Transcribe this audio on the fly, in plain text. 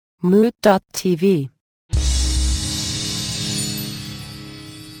Mood.tv.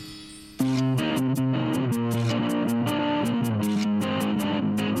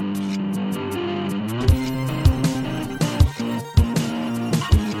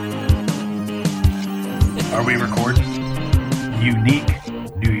 Are we recording? Unique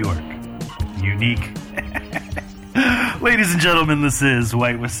New York. Unique. Ladies and gentlemen, this is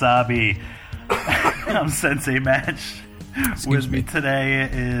White Wasabi. I'm Sensei Match. With me today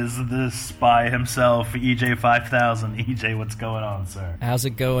is the spy himself, EJ5000. EJ, what's going on, sir? How's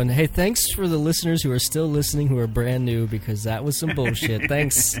it going? Hey, thanks for the listeners who are still listening, who are brand new, because that was some bullshit.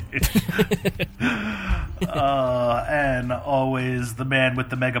 Thanks. And always the man with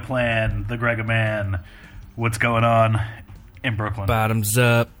the mega plan, the Grega Man. What's going on in Brooklyn? Bottoms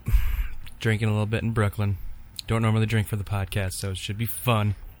up. Drinking a little bit in Brooklyn. Don't normally drink for the podcast, so it should be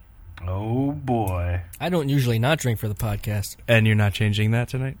fun. Oh boy! I don't usually not drink for the podcast. And you're not changing that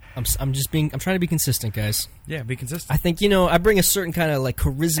tonight? I'm trying to be consistent, guys. Yeah, be consistent. I think, I bring a certain kind of like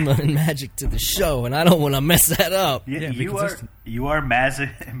charisma and magic to the show, and I don't want to mess that up. Yeah, you are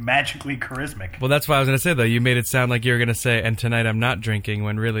magically charismatic. Well, that's what I was going to say, though. You made it sound like you were going to say, and tonight I'm not drinking,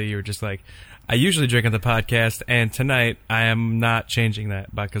 when really you were just like, I usually drink on the podcast, and tonight I am not changing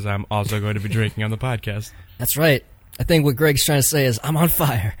that because I'm also going to be drinking on the podcast. That's right. I think what Greg's trying to say is, I'm on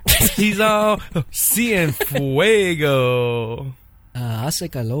fire. He's all cien fuego. Hace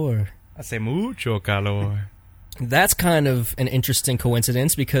calor. Hace mucho calor. That's kind of an interesting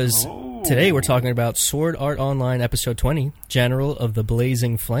coincidence because today we're talking about Sword Art Online Episode 20, General of the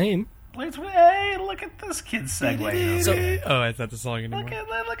Blazing Flame. Hey, look at this kid's segue. Oh, it's not the song anymore.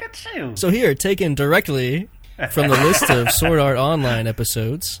 Look at you. So here, taken directly from the list of Sword Art Online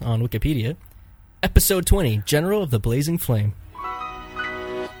episodes on Wikipedia, Episode 20, General of the Blazing Flame.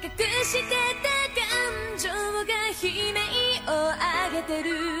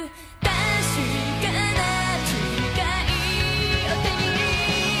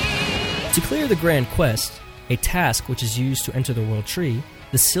 To clear the Grand Quest, a task which is used to enter the World Tree,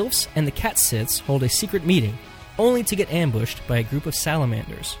 the Sylphs and the Cat Siths hold a secret meeting, only to get ambushed by a group of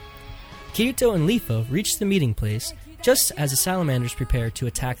salamanders. Kirito and Leafa reach the meeting place just as the salamanders prepare to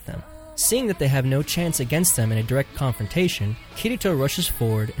attack them. Seeing that they have no chance against them in a direct confrontation, Kirito rushes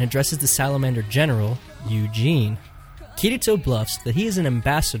forward and addresses the salamander general, Eugene. Kirito bluffs that he is an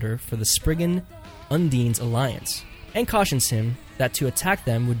ambassador for the Spriggan Undines Alliance, and cautions him that to attack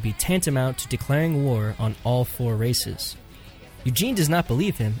them would be tantamount to declaring war on all four races. Eugene does not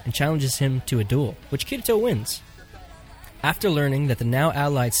believe him and challenges him to a duel, which Kirito wins. After learning that the now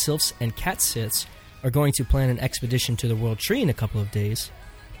allied Sylphs and Cat Siths are going to plan an expedition to the World Tree in a couple of days,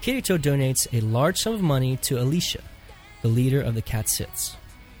 Kirito donates a large sum of money to Alicia, the leader of the Cat Siths.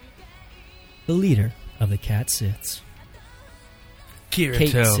 The leader of the Cat Siths.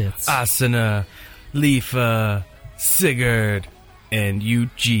 Kirito, Asuna, Leafa, Sigurd, and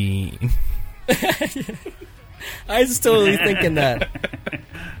Eugene. I was totally thinking that.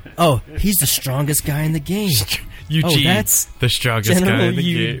 Oh, he's the strongest guy in the game. Eugene, that's the strongest General guy in the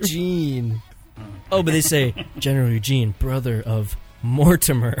Eugene. game. Oh, but they say General Eugene, brother of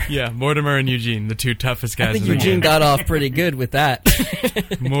Mortimer. Yeah, Mortimer and Eugene, the two toughest guys I think in the Eugene game. got off pretty good with that.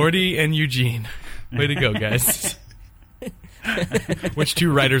 Morty and Eugene. Way to go, guys. Which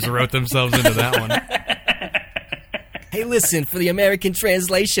two writers wrote themselves into that one? Hey, listen, for the American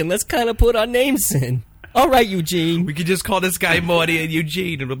translation, let's kind of put our names in. All right, Eugene. We could just call this guy Morty and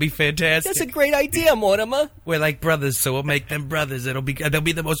Eugene. It'll be fantastic. That's a great idea, Mortimer. We're like brothers, so we'll make them brothers. They'll be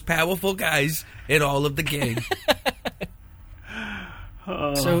the most powerful guys in all of the game.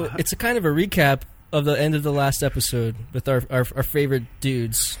 So it's a kind of a recap of the end of the last episode with our favorite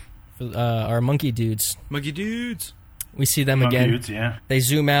dudes, our monkey dudes. Monkey dudes. We see them Monkey again. dudes, yeah. They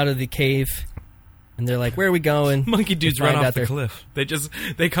zoom out of the cave, and they're like, "Where are we going?" Monkey dudes They run find off out the they're-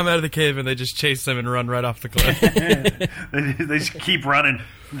 cliff. They come out of the cave and they just chase them and run right off the cliff. They just keep running.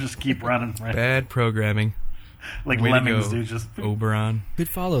 Right? Bad programming. Like Way to lemmings, go, dude. Just Oberon. Good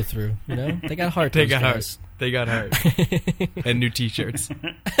follow through. They got heart. They those got guys. heart. They got heart. And new T-shirts.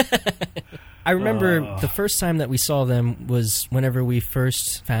 I remember the first time that we saw them was whenever we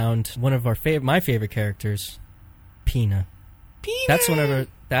first found one of my favorite characters, Pina. That's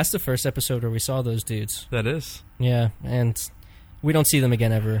the first episode where we saw those dudes. That is. Yeah, and we don't see them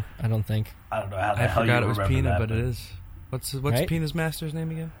again ever, I don't think. I don't know how the I hell forgot you it was remember Pina, that, but it is. What's Right? Pina's master's name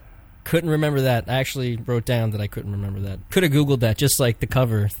again? Couldn't remember that. I actually wrote down that I couldn't remember that. Could have Googled that, just like the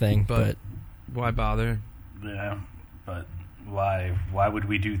cover thing, but why bother? Yeah, but why would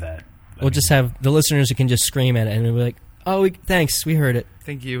we do that? we'll just have the listeners who can just scream at it, and we'll be like, "Oh, thanks, we heard it."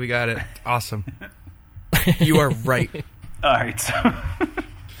 Thank you, we got it. Awesome. You are right. All right.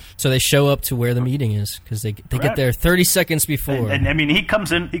 So they show up to where the meeting is because they get there 30 seconds before. And I mean, he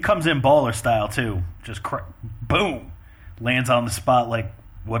comes in baller style too. Just boom, lands on the spot like,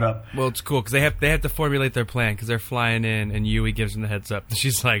 what up? Well, it's cool because they have to formulate their plan because they're flying in, and Yui gives them the heads up.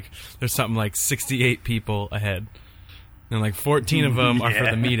 She's like, there's something like 68 people ahead, and like 14 of them are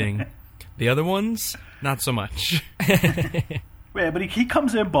for the meeting. The other ones, not so much. Yeah, but he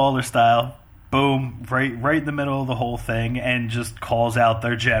comes in baller style. Boom, right in the middle of the whole thing, and just calls out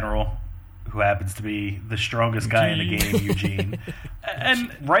their general, who happens to be the strongest guy in the game, Eugene.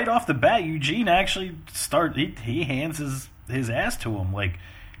 And right off the bat, Eugene actually he hands his ass to him. Like,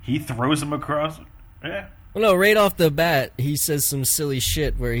 he throws him across. Yeah. Well, no, right off the bat, he says some silly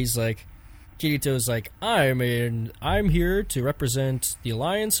shit where he's like, Kirito's like, I'm here to represent the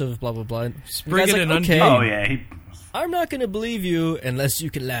alliance of blah, blah, blah. Bring it in, okay. Oh, yeah, I'm not going to believe you unless you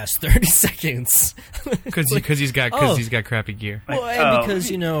can last 30 seconds. Because he's got crappy gear. Well, and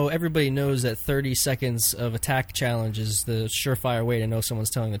because, everybody knows that 30 seconds of attack challenge is the surefire way to know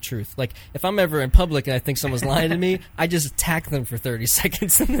someone's telling the truth. Like, if I'm ever in public and I think someone's lying to me, I just attack them for 30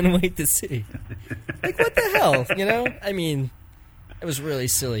 seconds and then wait to see. Like, what the hell, I mean, it was really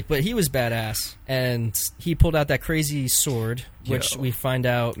silly. But he was badass, and he pulled out that crazy sword, which we find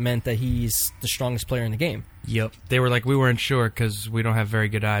out meant that he's the strongest player in the game. Yep. They were like, we weren't sure because we don't have very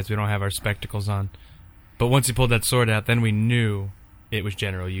good eyes. We don't have our spectacles on. But once he pulled that sword out, then we knew it was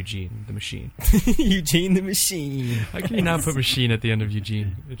General Eugene, the Machine. Eugene the Machine. How can you not put Machine at the end of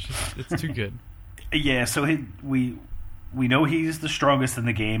Eugene? It's too good. Yeah, so we know he's the strongest in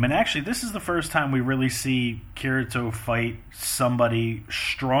the game. And actually, this is the first time we really see Kirito fight somebody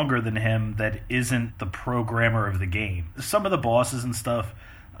stronger than him that isn't the programmer of the game. Some of the bosses and stuff...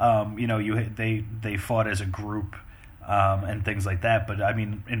 they fought as a group and things like that. But I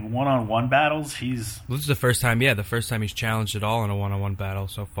mean, in one-on-one battles, this is the first time. Yeah, the first time he's challenged at all in a one-on-one battle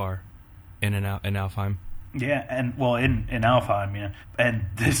so far in Alfheim. Yeah, and well, in Alfheim, yeah. And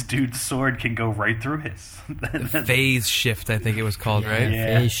this dude's sword can go right through his. Phase shift, I think it was called, right?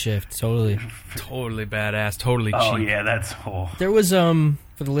 Yeah, phase shift, totally. Totally badass, totally cheap. Oh yeah, that's whole. There was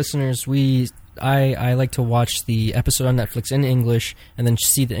for the listeners, I like to watch the episode on Netflix in English and then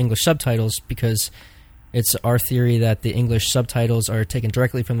see the English subtitles because it's our theory that the English subtitles are taken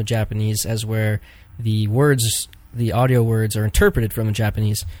directly from the Japanese, as where the audio words are interpreted from the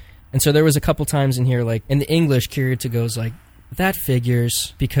Japanese. And so there was a couple times in here, like in the English, Kirito goes like, that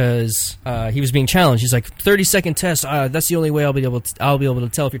figures, because he was being challenged. He's like, 30-second test. That's the only way I'll be able to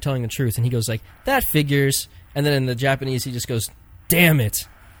tell if you're telling the truth. And he goes like, that figures. And then in the Japanese, he just goes, damn it.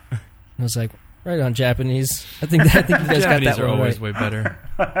 And I was like, right on, Japanese. I think you guys got that Japanese one are always right. way better.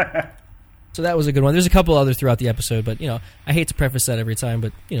 So that was a good one. There's a couple other throughout the episode, but I hate to preface that every time,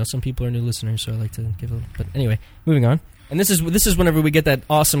 but some people are new listeners, so I like to give a little. But anyway, moving on. And this is whenever we get that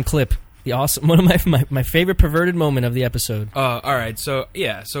awesome clip. One of my favorite perverted moment of the episode. All right, so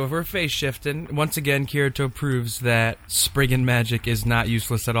if we're phase shifting, once again, Kirito proves that Spriggan magic is not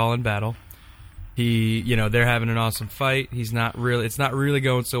useless at all in battle. They're having an awesome fight. It's not really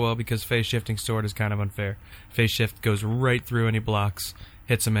going so well because phase shifting sword is kind of unfair. Phase shift goes right through any blocks,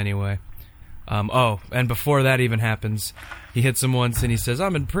 hits him anyway. And before that even happens, he hits him once and he says,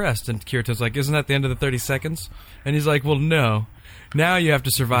 I'm impressed. And Kirito's like, isn't that the end of the 30 seconds? And he's like, well, no. Now you have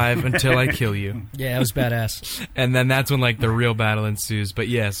to survive until I kill you. Yeah, it was badass. And then that's when, the real battle ensues. But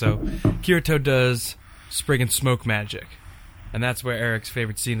yeah, so Kirito does Spriggan smoke magic. And that's where Eric's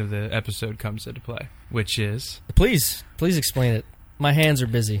favorite scene of the episode comes into play, which is... Please explain it. My hands are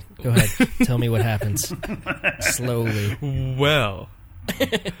busy. Go ahead. Tell me what happens. Slowly. Well...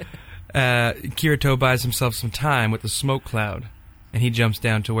 Kirito buys himself some time with the smoke cloud, and he jumps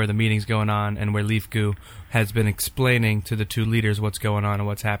down to where the meeting's going on and where Leaf Goo has been explaining to the two leaders what's going on and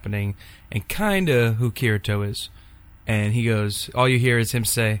what's happening and kinda who Kirito is. And he goes, all you hear is him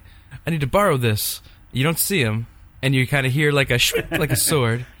say, I need to borrow this. You don't see him, and you kind of hear like a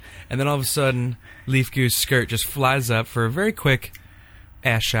sword, and then all of a sudden Leaf Goo's skirt just flies up for a very quick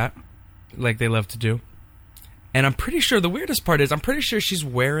ass shot, like they love to do. And I'm pretty sure the weirdest part is she's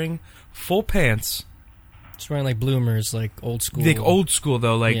wearing full pants. She's wearing like bloomers, like old school. Like old school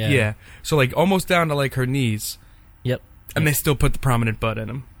though, yeah. So almost down to her knees. Yep. And they still put the prominent butt in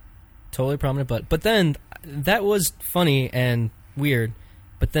them. Totally prominent butt. But then that was funny and weird.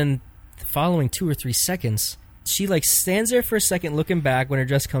 But then the following 2 or 3 seconds, she stands there for a second looking back when her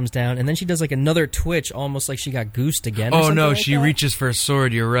dress comes down, and then she does another twitch, almost like she got goosed again. Oh no, she reaches for a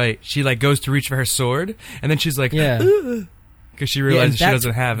sword. You're right. She goes to reach for her sword, and then she's like, yeah, because she realizes she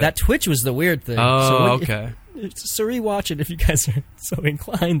doesn't have it. That twitch was the weird thing. Oh, okay. So rewatch it if you guys are so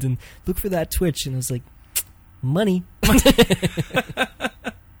inclined, and look for that twitch. And I was like, money.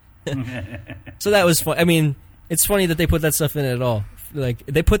 So that was fun. I mean, it's funny that they put that stuff in at all. Like,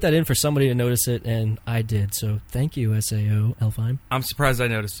 they put that in for somebody to notice it, and I did. So thank you, SAO Elfheim. I'm surprised I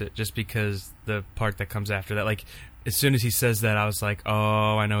noticed it, just because the part that comes after that, like, as soon as he says that, I was like,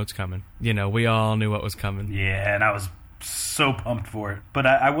 oh, I know it's coming. You know, we all knew what was coming. Yeah, and I was so pumped for it. But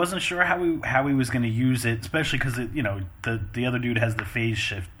I wasn't sure how he was going to use it, especially because, you know, the other dude has the phase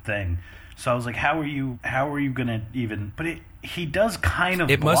shift thing. So I was like, how are you going to even... But he does kind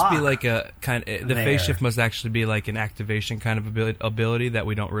of It block must be like a kind of... The there. phase shift must actually be like an activation kind of ability that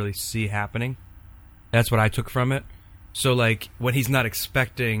we don't really see happening. That's what I took from it. So, like, when he's not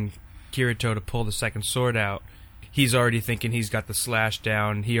expecting Kirito to pull the second sword out, he's already thinking he's got the slash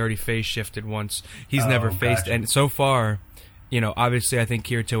down. He already phase shifted once. He's never faced... Gotcha. And so far... You know, obviously, I think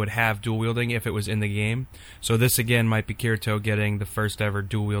Kirito would have dual wielding if it was in the game. So this again might be Kirito getting the first ever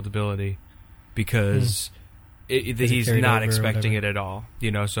dual wield ability because he's not expecting it at all.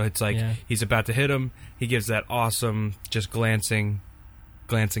 You know, so it's like he's about to hit him. He gives that awesome, just glancing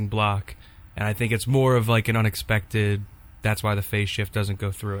block, and I think it's more of like an unexpected. That's why the phase shift doesn't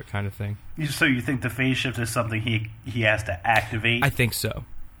go through it, kind of thing. So you think the phase shift is something he has to activate? I think so,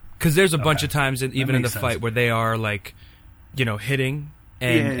 because there's a bunch of times, even in the fight, where they are like. You know, hitting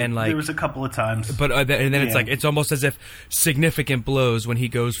and like there was a couple of times, but and then it's like it's almost as if significant blows when he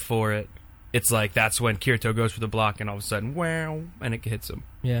goes for it. It's like that's when Kirito goes for the block, and all of a sudden, wow, and it hits him.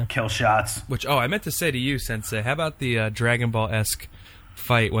 Yeah, kill shots. Which I meant to say to you, Sensei, how about the Dragon Ball-esque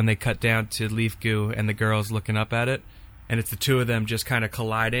fight when they cut down to Leaf Goo and the girls looking up at it, and it's the two of them just kind of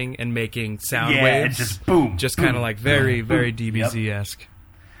colliding and making sound waves, just boom, just kind of like very DBZ-esque.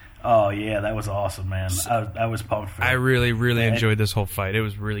 Oh, yeah, that was awesome, man. I was pumped for it. I really enjoyed this whole fight. It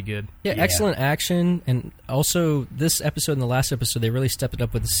was really good. Yeah, excellent action, and also this episode and the last episode, they really stepped it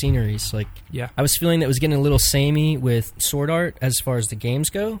up with the sceneries. Like, I was feeling that it was getting a little samey with Sword Art as far as the games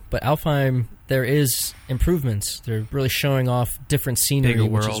go, but Alfheim, there is improvements. They're really showing off different scenery,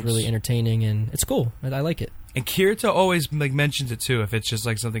 which is really entertaining, and it's cool. I like it. And Kirito always like mentions it, too, if it's just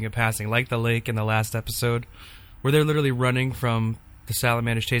like something in passing, like the lake in the last episode, where they're literally running from... the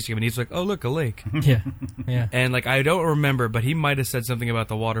salamanders chasing him, and he's like, oh, look, a lake. Yeah. And, like, I don't remember, but he might have said something about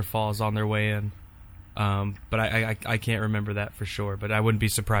the waterfalls on their way in. But I can't remember that for sure, but I wouldn't be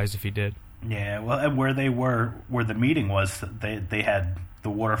surprised if he did. Yeah, well, and where the meeting was, they had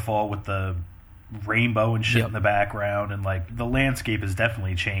the waterfall with the rainbow and shit in the background, and, like, the landscape has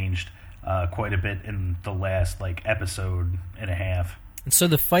definitely changed quite a bit in the last, like, episode and a half. And so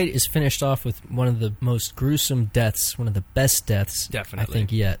the fight is finished off with one of the most gruesome deaths, one of the best deaths, definitely, I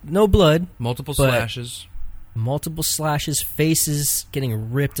think, yet. No blood. Multiple slashes, faces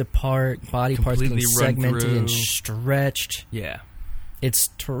getting ripped apart, body parts getting segmented and stretched. Yeah. It's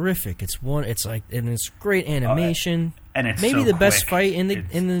terrific. It's great animation. And it's maybe so the quick. best fight in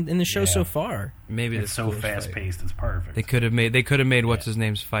the show so far. Maybe it's so fast paced. It's perfect. They could have made what's his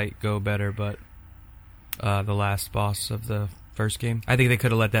name's fight go better, but the last boss of the first game, I think they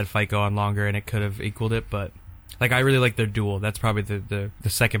could have let that fight go on longer, and it could have equaled it. But like, I really like their duel. That's probably the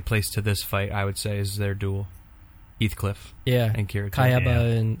second place to this fight, I would say, is their duel. Heathcliff, and Kirito,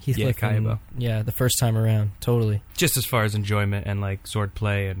 Kayaba and Heathcliff, Kayaba. The first time around, totally. Just as far as enjoyment and like sword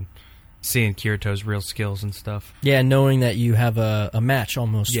play and seeing Kirito's real skills and stuff. Yeah, knowing that you have a match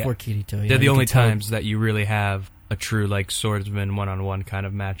almost for Kirito. They're the only times that you really have a true like swordsman one-on-one kind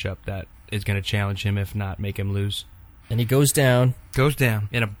of matchup that is going to challenge him, if not make him lose. And he goes down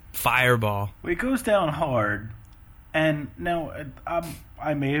in a fireball. Well, he goes down hard, and now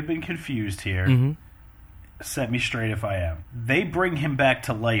I may have been confused here. Mm-hmm. Set me straight if I am. They bring him back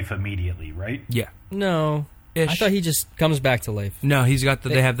to life immediately, right? Yeah. No. Ish. I thought he just comes back to life. No, he's got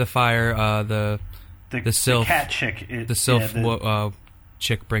they have the fire, the sylph. The cat chick. The sylph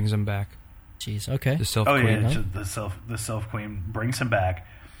chick brings him back. Jeez, okay. The sylph queen. Yeah, the sylph queen brings him back.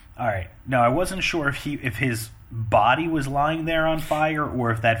 All right. Now, I wasn't sure if his body was lying there on fire, or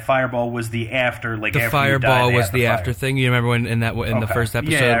if that fireball was the after, like the after fireball was the fire. after thing. You remember when in the first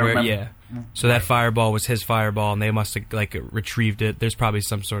episode So that fireball was his fireball, and they must have like retrieved it. There's probably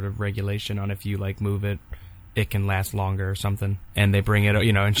some sort of regulation on if you like move it, it can last longer or something. And they bring it,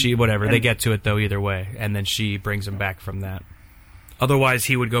 and she they get to it though either way, and then she brings him back from that. Otherwise,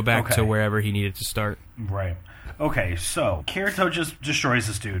 he would go back to wherever he needed to start. Right. Okay, so Kirito just destroys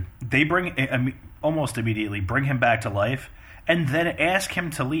this dude. They almost immediately bring him back to life, and then ask him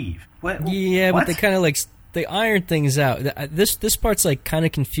to leave. What? But they kind of like they iron things out. This part's like kind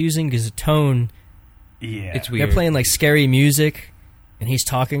of confusing because the tone. Yeah, it's weird. They're playing like scary music, and he's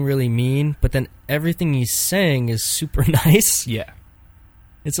talking really mean, but then everything he's saying is super nice. Yeah,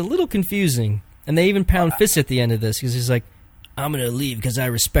 it's a little confusing, and they even pound fists at the end of this because he's like, I'm going to leave because I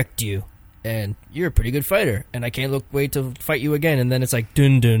respect you. And you're a pretty good fighter. And I can't wait to fight you again. And then it's like,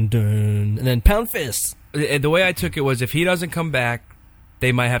 dun, dun, dun. And then pound fists. The way I took it was if he doesn't come back,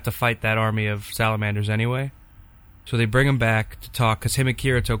 they might have to fight that army of salamanders anyway. So they bring him back to talk, because him and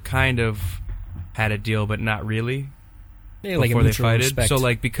Kirito kind of had a deal, but not really, before they fighted. So,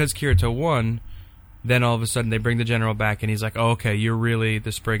 like, because Kirito won, then all of a sudden they bring the general back, and he's like, oh, okay, you're really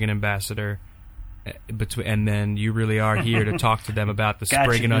the Spriggan ambassador, and then you really are here to talk to them about the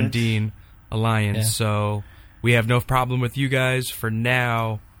Spriggan Undine alliance. Yeah. So we have no problem with you guys. For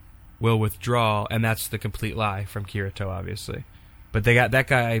now, we'll withdraw, and that's the complete lie from Kirito, obviously. But that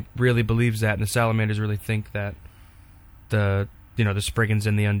guy really believes that, and the salamanders really think that the Spriggans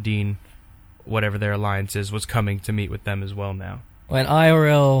and the Undine, whatever their alliance is, was coming to meet with them as well now. An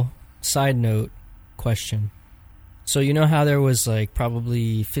IRL side note question. So you know how there was like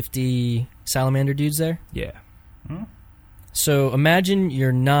probably 50 salamander dudes there? Yeah. Hmm? So imagine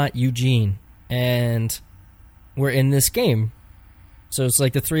you're not Eugene, and we're in this game. So it's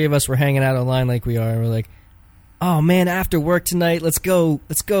like the three of us were hanging out online like we are, and we're like, oh man, after work tonight, let's go,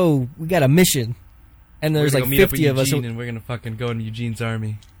 we got a mission. And there's like 50 of us. And we're going to fucking go into Eugene's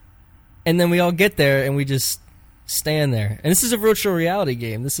army. And then we all get there, and we just stand there. And this is a virtual reality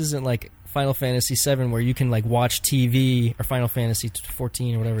game. This isn't like Final Fantasy VII where you can like watch TV, or Final Fantasy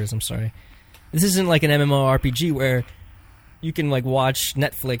 14 or whatever it is, I'm sorry. This isn't like an MMORPG where you can like watch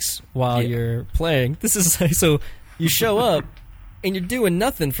Netflix while you're playing. This is like, so you show up, and you're doing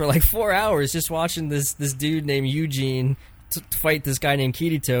nothing for like 4 hours just watching this dude named Eugene to fight this guy named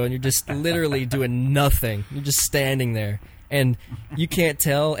Kirito, and you're just literally doing nothing. You're just standing there. And you can't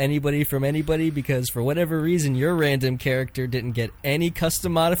tell anybody from anybody because for whatever reason, your random character didn't get any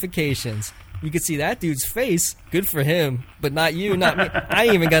custom modifications. You could see that dude's face. Good for him. But not you, not me. I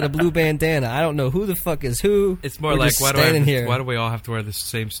ain't even got a blue bandana. I don't know who the fuck is who. It's more like, why do we all have to wear the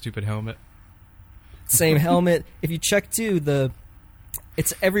same stupid helmet? Same helmet. If you check, too,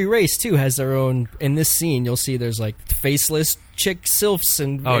 it's every race too has their own. In this scene, you'll see there's like faceless chick sylphs,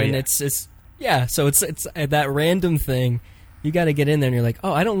 and it's so it's that random thing. You got to get in there, and you're like,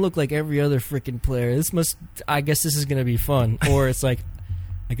 oh, I don't look like every other freaking player. I guess this is gonna be fun. Or it's like,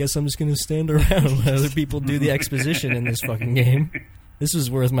 I guess I'm just gonna stand around while other people do the exposition in this fucking game. This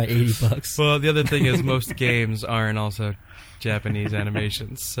was worth my $80. Well, the other thing is most games aren't also Japanese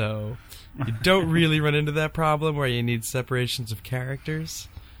animations, so you don't really run into that problem where you need separations of characters.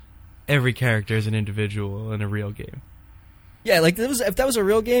 Every character is an individual in a real game. Yeah, like if that was a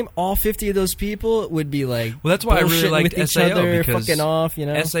real game, all 50 of those people would be like, well, that's why I really liked with each SAO, other, because fucking off, you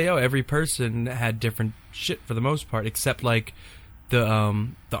know. SAO, every person had different shit for the most part, except like the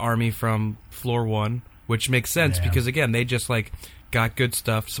army from Floor 1, which makes sense because again, they just like got good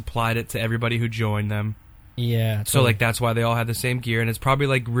stuff, supplied it to everybody who joined them. Yeah. Totally. So like that's why they all had the same gear, and it's probably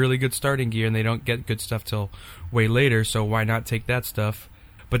like really good starting gear, and they don't get good stuff till way later. So why not take that stuff?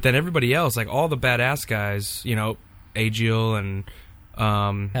 But then everybody else, like all the badass guys, you know, Aegil and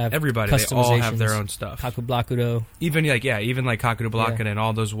everybody, they all have their own stuff. Kakublakudo. Even like Kakublakudo and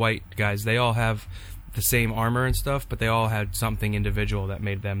all those white guys, they all have the same armor and stuff, but they all had something individual that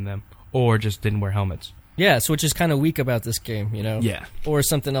made them, or just didn't wear helmets. Yeah, so which is kind of weak about this game, you know? Yeah. Or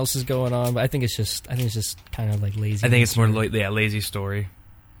something else is going on, but I think it's just kind of like lazy. I think it's more lazy story.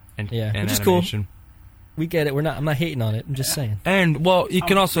 And which animation. is cool. We get it. I'm not hating on it. I'm just saying. And well, you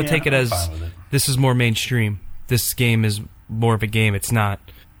can also take it as this is more mainstream. This game is more of a game. It's not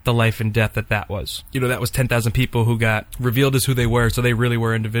the life and death that was. You know, that was 10,000 people who got revealed as who they were, so they really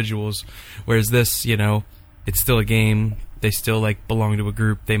were individuals. Whereas this, you know, it's still a game. They still like belong to a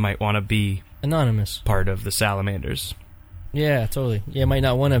group. They might want to be anonymous, part of the salamanders. Yeah, totally. Yeah, you might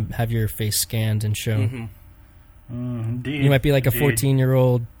not want to have your face scanned and shown. Indeed. You might be like a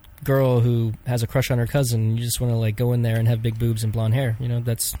 14-year-old girl who has a crush on her cousin, and you just want to like go in there and have big boobs and blonde hair. You know,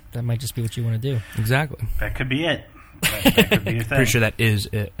 that might just be what you want to do. Exactly. That could be it. That could be a thing. Pretty sure that is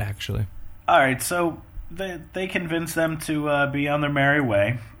it, actually. All right, so they convince them to be on their merry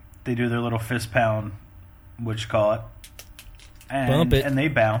way. They do their little fist pound, what you call it, and bump it, and they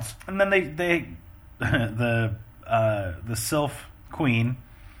bounce, and then they the Sylph Queen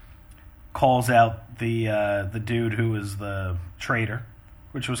calls out the dude who was the traitor,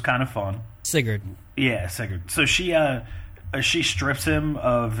 which was kind of fun. Sigurd. Yeah, Sigurd. So she strips him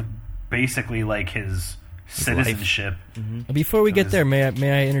of basically like his citizenship. Mm-hmm. Before we get there, may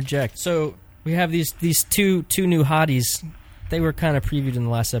I interject? So we have these two new hotties. They were kind of previewed in the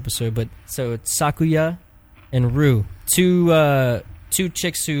last episode, but so it's Sakuya and Rue, two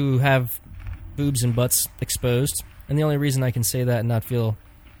chicks who have boobs and butts exposed. And the only reason I can say that and not feel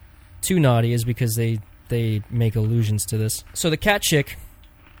too naughty is because they they make allusions to this. So the cat chick,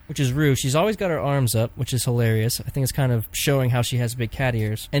 which is Rue, she's always got her arms up, which is hilarious. I think it's kind of showing how she has big cat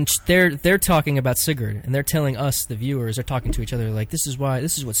ears. And they're talking about Sigurd, and they're telling us, the viewers, they're talking to each other like, this is what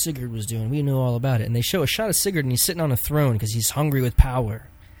Sigurd was doing. We know all about it. And they show a shot of Sigurd, and he's sitting on a throne because he's hungry with power.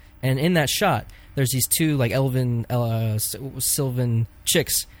 And in that shot, there's these two like Sylvan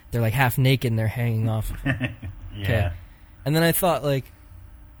chicks. They're like half naked and they're hanging off. Yeah. Okay. And then I thought, like,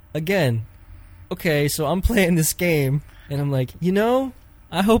 again, okay, so I'm playing this game, and I'm like,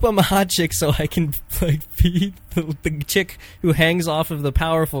 I hope I'm a hot chick so I can like be the chick who hangs off of the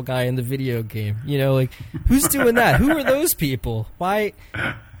powerful guy in the video game. Like, who's doing that? Who are those people? Why?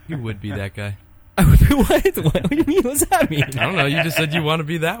 You would be that guy. I would be what? What do you mean? What's that mean? I don't know. You just said you want to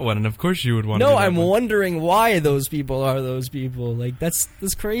be that one, and of course you would want to be No, that I'm one. wondering why those people are those people. Like, that's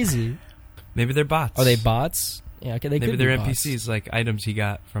crazy. Maybe they're bots. Are they bots? Yeah, okay, Maybe could they're be bots. NPCs, like items he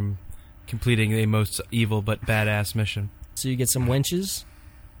got from completing a most evil but badass mission. So you get some wenches?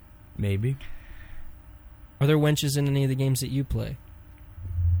 Maybe. Are there wenches in any of the games that you play?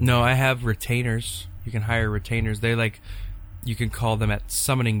 No, I have retainers. You can hire retainers. They like, you can call them at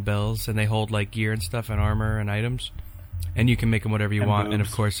summoning bells, and they hold like gear and stuff and armor and items. And you can make them whatever you want. Boobs. And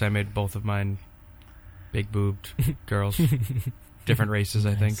of course, I made both of mine big boobed girls, different races,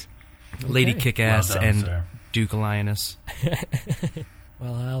 I think. Lady Okay. Kick-Ass Well done, and sir. Duke Lioness.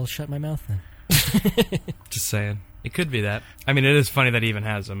 Well, I'll shut my mouth then. Just saying, it could be that. I mean, it is funny that he even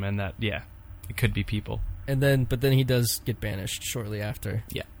has them, and that it could be people. But then he does get banished shortly after.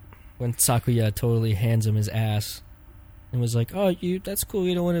 Yeah. When Sakuya totally hands him his ass and was like, "Oh, that's cool.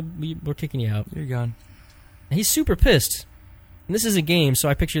 You don't want to. We're kicking you out." You're gone. And he's super pissed. And this is a game, so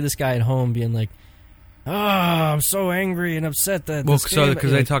I picture this guy at home being like, "Oh, I'm so angry and upset that." Well, this so game-"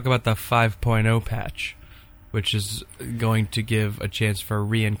 because they talk about the 5.0 patch, which is going to give a chance for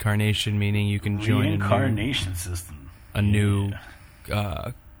reincarnation, meaning you can join Reincarnation system. a new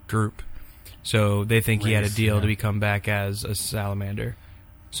group. So they think he had a Race, deal yeah. to become back as a salamander.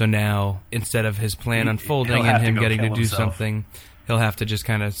 So now, instead of his plan unfolding he'll and have to him go getting to kill do himself. something, he'll have to just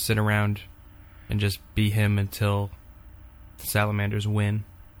kind of sit around and just be him until the salamanders win,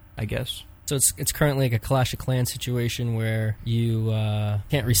 I guess. So it's currently like a Clash of Clans situation where you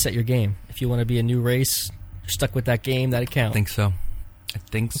can't reset your game. If you want to be a new race, you're stuck with that game, that account. I think so.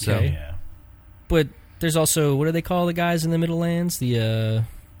 Okay. Yeah. But there's also, what do they call the guys in the Middle Lands? The,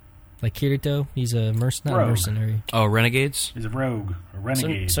 like Kirito? He's a not a Rogue. mercenary. Oh, renegades? He's a rogue, a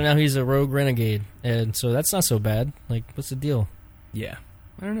renegade. So now he's a rogue renegade. And so that's not so bad. Like, what's the deal? Yeah.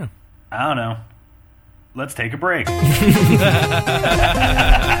 I don't know. I don't know. Let's take a break.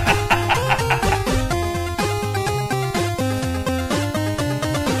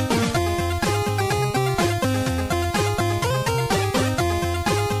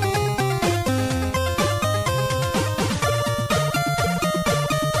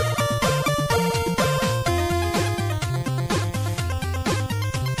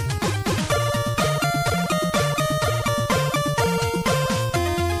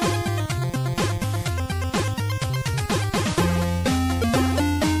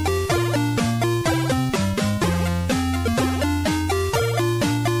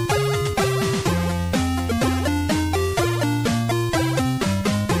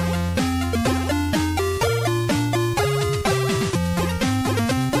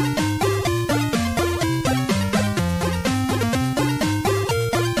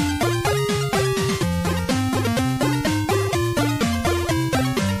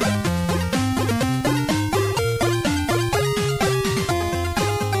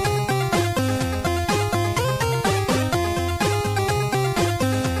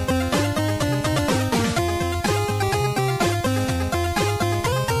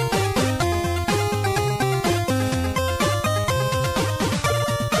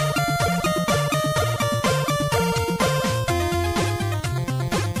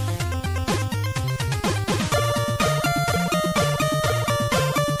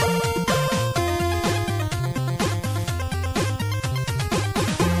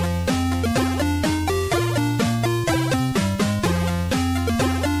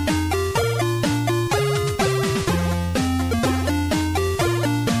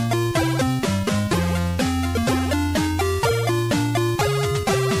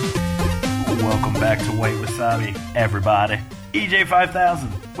 Welcome back to White Wasabi, everybody. EJ5000,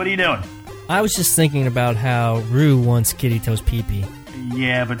 what are you doing? I was just thinking about how Rue wants Kirito's pee-pee.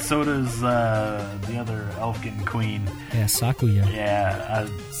 Yeah, but so does the other Elfkin queen. Yeah, Sakuya. Yeah,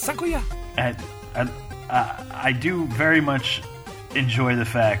 Sakuya! I do very much enjoy the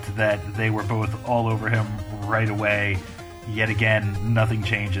fact that they were both all over him right away. Yet again, nothing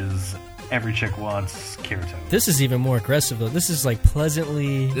changes. every chick wants Kirito. This is even more aggressive, though. This is like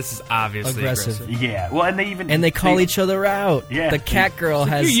pleasantly This is obviously aggressive. Yeah, well, and they call each other out. Yeah. The cat girl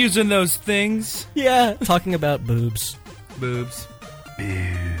has... You're using those things. Yeah, talking about boobs. Boobs.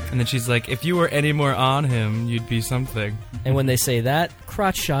 And then she's like, if you were any more on him, you'd be something. And when they say that,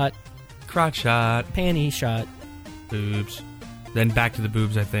 crotch shot, Crotch shot. panty shot. Boobs. Then back to the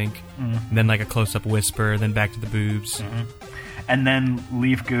boobs, I think. And then like a close-up whisper, then back to the boobs. And then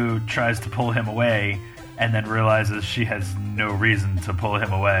Leaf Goo tries to pull him away, and then realizes she has no reason to pull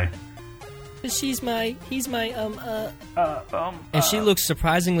him away. And she looks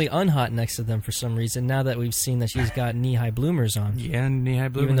surprisingly unhot next to them for some reason, now that we've seen that she's got knee-high bloomers on. Yeah, knee-high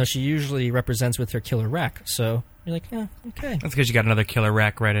bloomers. Even though she usually represents with her killer rack. So, you're like, yeah, okay. That's because you got another killer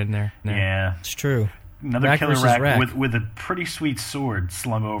rack right in there. Yeah. It's true. Another Rack killer versus rack, rack. with a pretty sweet sword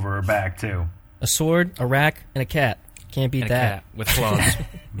slung over her back, too. A sword, a rack, and a cat. Can't beat And a that. cat with claws.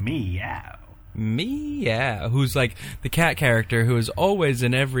 Meow. Meow. Who's like the cat character who is always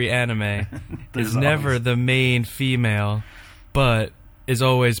in every anime. is There's never always- the main female, but is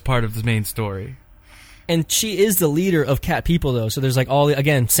always part of the main story. And she is the leader of cat people, though. So there's like all the,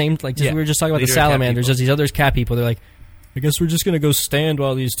 again, same, like Yeah. we were just talking about the Leader of cat salamanders. people. There's these other cat people. They're like, I guess we're just going to go stand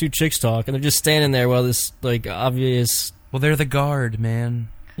while these two chicks talk. And they're just standing there while this, like, obvious. Well, they're the guard, man.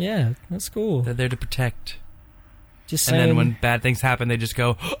 Yeah, that's cool. They're there to protect. Just And saying. then when bad things happen, they just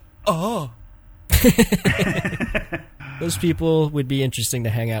go, oh. Those people would be interesting to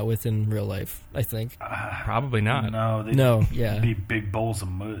hang out with in real life, I think. Probably not. No, they'd No, yeah. be big bowls of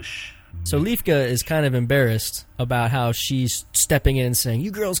mush. So Leafka is kind of embarrassed about how she's stepping in and saying,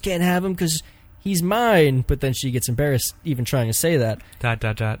 you girls can't have him because he's mine. But then she gets embarrassed even trying to say that. ...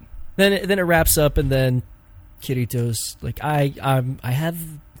 Then it wraps up, and then Kirito's like, I have...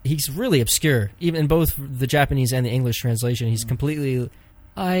 He's really obscure. Even in both the Japanese and the English translation, he's completely...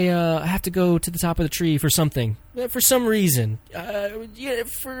 I have to go to the top of the tree for something. For some reason.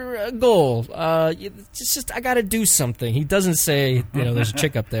 For a goal. It's just, I gotta do something. He doesn't say, there's a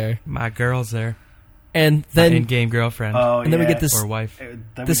chick up there. My girl's there. And My then... in-game girlfriend. And then we get this... Or wife.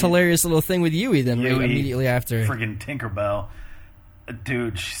 This hilarious little thing with Yui then Yui, immediately after. Friggin' Tinkerbell.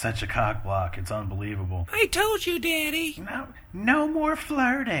 Dude, she's such a cock block. It's unbelievable. I told you, Daddy. No more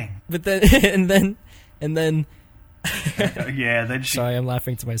flirting. But then... And then... Yeah, then she... Sorry, I'm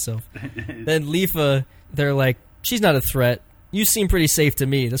laughing to myself. Then Leafa, they're like, she's not a threat. You seem pretty safe to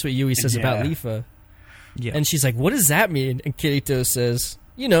me. That's what Yui says about Leafa. Yeah. And she's like, what does that mean? And Kirito says,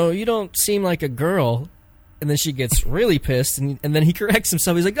 you don't seem like a girl. And then she gets really pissed, and then he corrects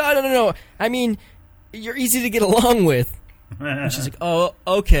himself. He's like, oh, no. I mean, you're easy to get along with. And she's like, oh,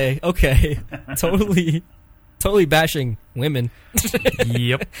 okay. Totally bashing women.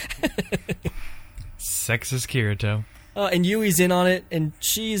 Yep. Sexist Kirito. And Yui's in on it, and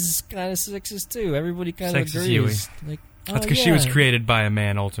she's kind of sexist too. Everybody kind of Sexist agrees. Yui. Like, That's because she was created by a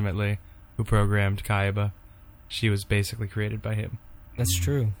man, ultimately, who programmed Kaiba. She was basically created by him. That's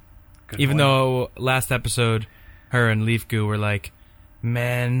true. Good Even point. though last episode, her and Leaf Goo were like,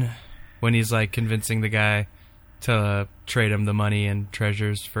 man, when he's like convincing the guy to trade him the money and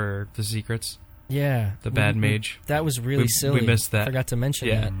treasures for the secrets. Yeah. The bad mage. That was really We silly. missed that. Forgot to mention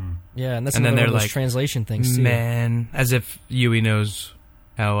Yeah. that. Yeah, and that's And then another one they're of those like, translation things too. Man, as if Yui knows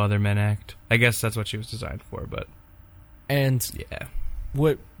how other men act. I guess that's what she was designed for, but And yeah.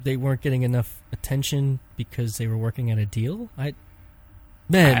 what, they weren't getting enough attention because they were working at a deal?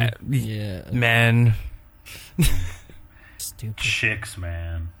 Yeah. Men. Stupid. Chicks,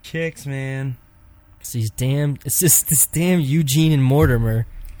 man. Chicks, man. It's this damn Eugene and Mortimer.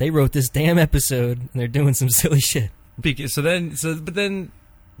 They wrote this damn episode, and they're doing some silly shit. But then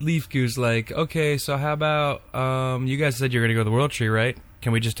Leaf Goo's like, okay, so how about, you guys said you're going to go to the World Tree, right?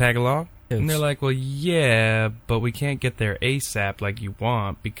 Can we just tag along? And they're like, well, yeah, but we can't get there ASAP like you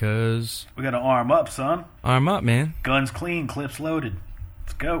want because... We gotta arm up, son. Arm up, man. Guns clean, clips loaded.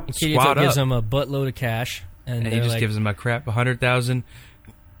 Let's go. Kirito Squad gives up. them a buttload of cash, and And he they're just like, gives him a crap, 100,000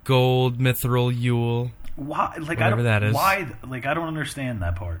 gold mithril Yule. Why? Like, Whatever that is. Why? Like, I don't understand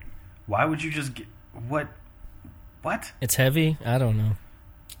that part. Why would you just get... What? it's heavy? I don't know.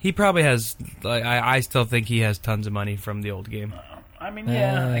 He probably has, like, I still think he has tons of money from the old game. I mean,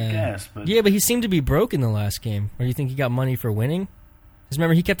 yeah, I guess, but... Yeah, but he seemed to be broke in the last game. Or do you think he got money for winning? Because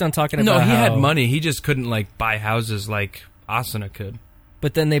remember, he kept on talking about No, he how... had money. He just couldn't, like, buy houses like Asuna could.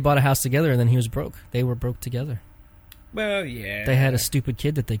 But then they bought a house together, and then he was broke. They were broke together. Well, yeah. They had a stupid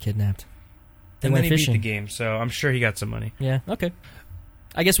kid that they kidnapped. They And went then he fishing. beat the game, so I'm sure he got some money. Yeah, okay.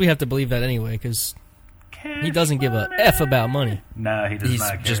 I guess we have to believe that anyway, because he doesn't give a F about money. No, he does He's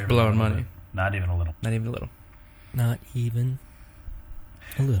not care just about blowing it. money. Not even a little. Not even a little. Not even.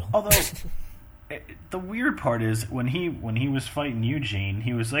 A little. Although the weird part is when he was fighting Eugene,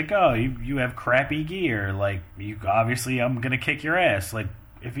 he was like, "Oh, you have crappy gear. Like, you obviously I'm gonna kick your ass." Like,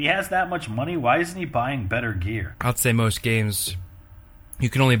 if he has that much money, why isn't he buying better gear? I'd say most games you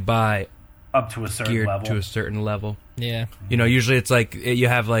can only buy Up to a certain gear level. to a certain level. Yeah. You know, usually it's like you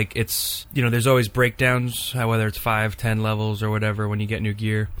have like it's there's always breakdowns, whether it's 5, 10 levels or whatever when you get new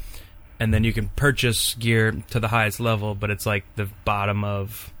gear, and then you can purchase gear to the highest level, but it's like the bottom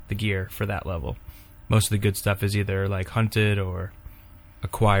of the gear for that level. Most of the good stuff is either like hunted or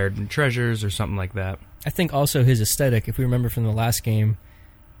acquired in treasures or something like that. I think also his aesthetic, if we remember from the last game,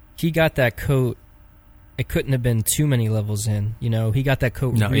 he got that coat. It couldn't have been too many levels in. He got that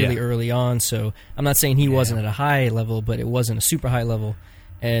coat really early on, so I'm not saying he wasn't at a high level, but it wasn't a super high level.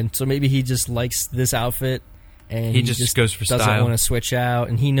 And so maybe he just likes this outfit, and he just goes for doesn't style. want to switch out,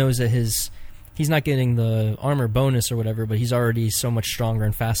 and he knows that he's not getting the armor bonus or whatever, but he's already so much stronger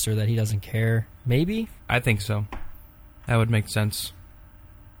and faster that he doesn't care. Maybe? I think so. That would make sense.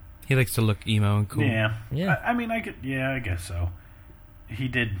 He likes to look emo and cool. Yeah. Yeah. I guess so. He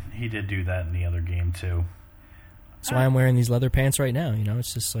did do that in the other game too. That's why I'm wearing these leather pants right now.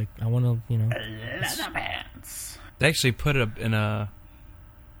 It's just like I want to. Leather pants. They actually put it up in a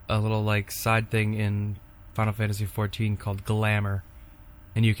little like side thing in Final Fantasy XIV called Glamour,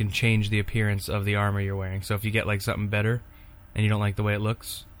 and you can change the appearance of the armor you're wearing. So if you get like something better, and you don't like the way it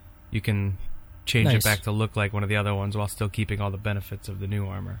looks, you can change it back to look like one of the other ones while still keeping all the benefits of the new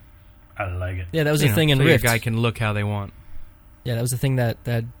armor. I like it. Yeah, that was the thing in so Rift. Your guy can look how they want. Yeah, that was the thing that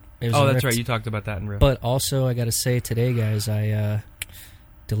it was Oh, in that's Rift. right. You talked about that in Rift. But also, I got to say today, guys, I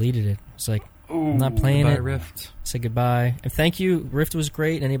deleted it. It's like, I'm not playing Goodbye, it. Rift. Say goodbye. And thank you. Rift was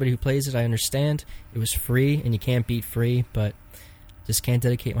great. Anybody who plays it, I understand. It was free, and you can't beat free, but just can't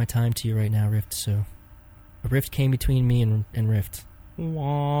dedicate my time to you right now, Rift. So a rift came between me and Rift.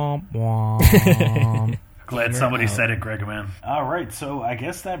 Womp, womp. Glad somebody said it, Greg, man. All right, so I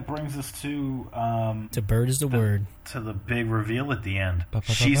guess that brings us to To bird is the word. to the big reveal at the end.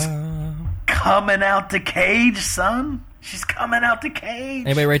 Ba-ba-ba-ba. She's coming out the cage, son. She's coming out the cage.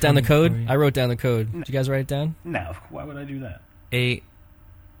 Anybody write down the code? Coming for you. I wrote down the code. Did you guys write it down? No, why would I do that? 8.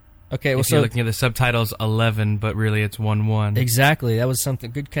 Okay, well, If you're so looking at the subtitles, 11, but really it's 1-1. exactly. That was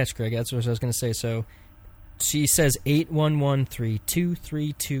something. Good catch, Greg. That's what I was going to say. So she says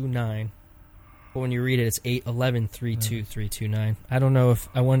 811323329. But when you read it, it's 811323329. I don't know if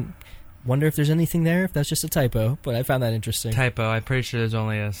I wonder if there's anything there, if that's just a typo, but I found that interesting. Typo. I'm pretty sure there's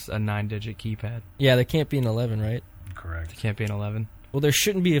only a 9-digit keypad. Yeah, there can't be an 11, right? Correct. It can't be an 11. Well, there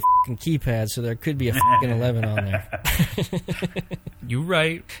shouldn't be a fucking keypad, so there could be a fucking 11 on there. You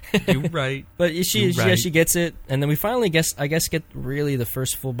right. You right. But she You're right. she gets it, and then we finally get really the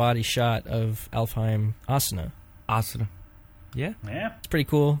first full body shot of Alfheim Asuna. Asuna. Yeah. Yeah. It's pretty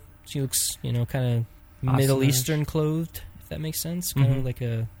cool. She looks, kind of Middle Asuna-ish. Eastern clothed, if that makes sense. Kind of like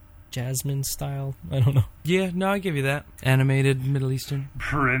a Jasmine style. I don't know. Yeah, no, I give you that. Animated Middle Eastern.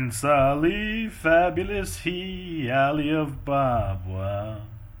 Prince Ali, fabulous he, Ali of Babwa.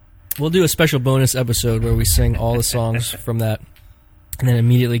 We'll do a special bonus episode where we sing all the songs from that, and then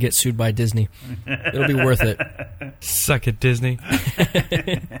immediately get sued by Disney. It'll be worth it. Suck it, Disney.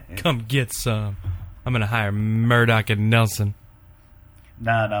 Come get some. I'm going to hire Murdoch and Nelson.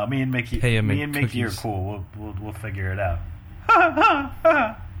 No, me and Mickey, Pay 'em me in and Mickey are cookies. cool. We'll figure it out.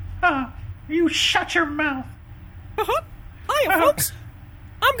 You shut your mouth. Hiya, folks.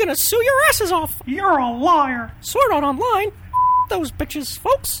 I'm gonna sue your asses off. You're a liar. Sword Art Online. Those bitches,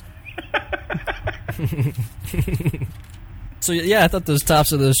 folks. So yeah, I thought those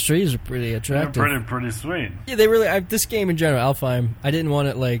tops of those trees were pretty They're attractive. pretty sweet. Yeah, they really. This game in general, Alfheim. I didn't want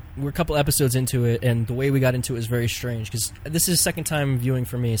it. We're a couple episodes into it, and the way we got into it is very strange because this is second time viewing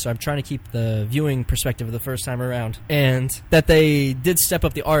for me. So I'm trying to keep the viewing perspective of the first time around, and that they did step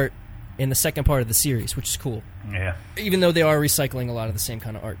up the art in the second part of the series, which is cool. Yeah, Even though they are recycling a lot of the same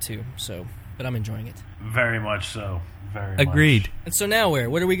kind of art too. So, but I'm enjoying it. very much so. Very Agreed. And so now where?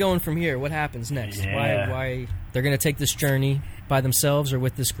 What are we going from here? What happens next? Yeah. Why they're going to take this journey by themselves or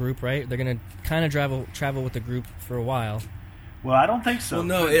with this group, right? They're going to kind of travel with the group for a while. Much. Well, I don't think so. Well,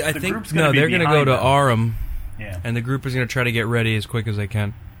 no, The I think group's gonna be they're going to go behind to them. Arum, Yeah. and the group is going to try to get ready as quick as they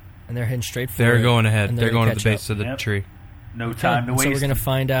can. And they're heading straight for They're it, going ahead. and They're going to the catch base up. of the Yep. tree. No time to Okay, waste. so we're going to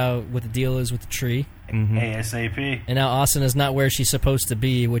find out what the deal is with the tree. Mm-hmm. ASAP. And now Asuna's not where she's supposed to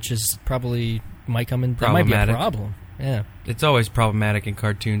be, which is probably might come in. That might be a Problematic. problem. Yeah. It's always problematic in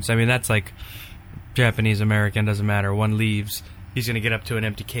cartoons. I mean, that's like Japanese, American, doesn't matter. One leaves, he's going to get up to an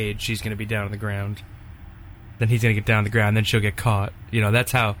empty cage. She's going to be down on the ground. then he's going to get down on the ground, then she'll get caught.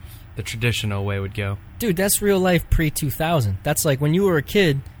 That's how the traditional way would go. Dude, that's real life pre-2000. That's like when you were a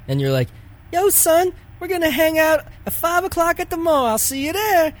kid and you're like, yo, son, we're going to hang out at 5 o'clock at the mall. I'll see you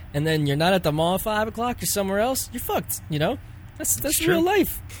there. And then you're not at the mall at 5 o'clock. You're somewhere else. You're fucked, That's real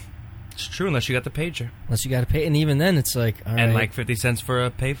life. It's true, unless you got the pager. Unless you got to pay. And even then, it's like, all right. And like 50 cents for a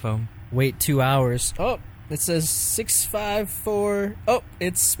payphone. Wait 2 hours. Oh, it says 654. Oh,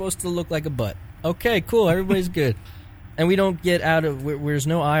 it's supposed to look like a butt. Okay, cool. Everybody's good. And we don't get out of... There's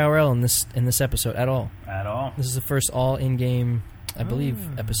no IRL in this episode at all. At all. This is the first all in-game, I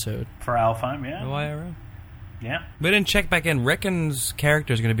believe, episode. For Alfheim, yeah. No IRL. Yeah. We didn't check back in. Reckon's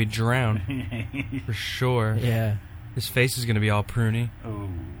character is going to be drowned. For sure. Yeah. His face is going to be all pruny. Ooh.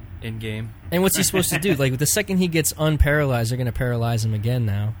 In-game. And what's he supposed to do? Like, the second he gets unparalyzed, they're going to paralyze him again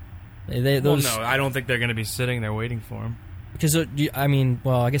now. No, I don't think they're going to be sitting there waiting for him. Because,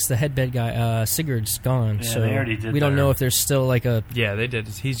 I guess the headbed guy, Sigurd's gone, Yeah, so they already did we don't their- know if there's still, like, a... Yeah, they did.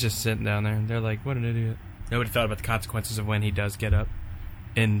 He's just sitting down there. They're like, what an idiot. Nobody thought about the consequences of when he does get up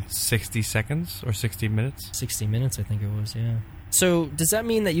in 60 seconds or 60 minutes. 60 minutes, I think it was, yeah. So, does that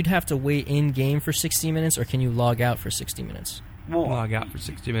mean that you'd have to wait in-game for 60 minutes, or can you log out for 60 minutes? Well, Log out for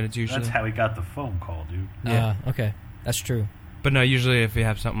 60 minutes usually. that's how he got the phone call, dude. Yeah. Okay. That's true. But no, usually if you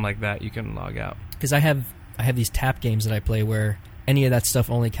have something like that, you can log out. Because I have these tap games that I play where any of that stuff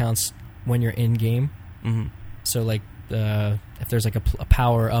only counts when you're in-game. Mm-hmm. So, like, if there's, like, a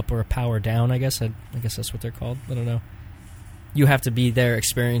power up or a power down, I guess that's what they're called. I don't know. You have to be there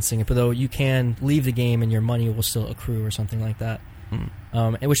experiencing it, but though you can leave the game and your money will still accrue or something like that.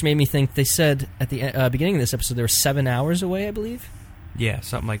 Mm. Which made me think, they said at the beginning of this episode they were 7 hours away, I believe. Yeah,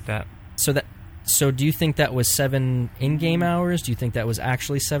 something like that. So do you think that was 7 in-game hours? Do you think that was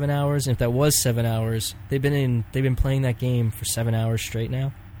actually 7 hours? And if that was 7 hours, they've been playing that game for 7 hours straight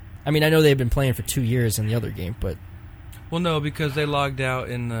now? I mean, I know they've been playing for 2 years in the other game, but... Well, no, because they logged out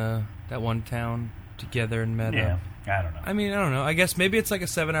in that one town together and met Yeah, up. I don't know. I mean, I don't know. I guess maybe it's like a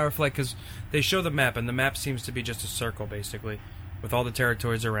 7-hour flight because they show the map, and the map seems to be just a circle, basically, with all the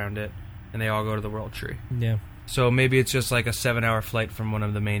territories around it, and they all go to the World Tree. Yeah. So maybe it's just like a 7-hour flight from one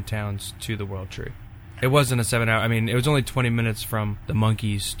of the main towns to the World Tree. It wasn't a 7-hour... I mean, it was only 20 minutes from the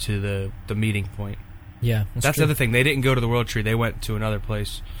monkeys to the meeting point. Yeah, That's the other thing. They didn't go to the World Tree. They went to another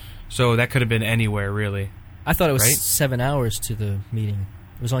place. So that could have been anywhere, really. I thought it was right? 7 hours to the meeting.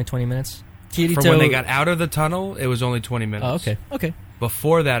 It was only 20 minutes? From when they got out of the tunnel, it was only 20 minutes. Oh, okay.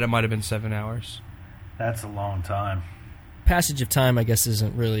 Before that, it might have been 7 hours. That's a long time. Passage of time, I guess,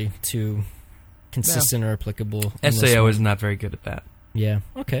 isn't really too consistent or applicable. in this SAO one. is not very good at that. Yeah.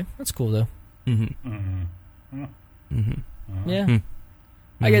 Okay. That's cool, though. Mm-hmm. Mm-hmm. Mm-hmm. Yeah. Hmm.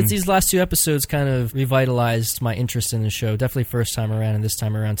 I guess these last 2 episodes kind of revitalized my interest in the show. Definitely first time around and this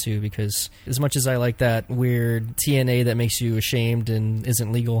time around, too, because as much as I like that weird TNA that makes you ashamed and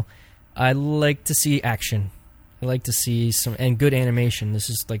isn't legal, I like to see action. I like to see and good animation. This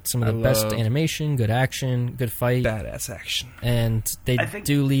is like some of the best animation, good action, good fight. Badass action. And they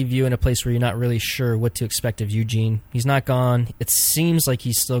do leave you in a place where you're not really sure what to expect of Eugene. He's not gone. It seems like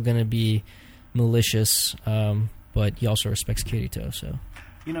he's still going to be malicious, but he also respects Kirito, so...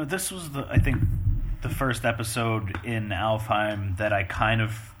 You know, this was I think the first episode in Alfheim that I kind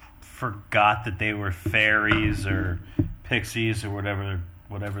of forgot that they were fairies or pixies or whatever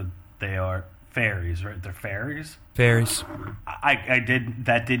they are. Fairies, right? They're fairies? Fairies.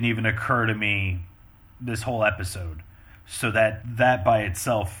 That didn't even occur to me this whole episode. So that by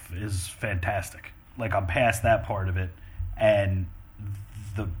itself is fantastic. Like, I'm past that part of it, and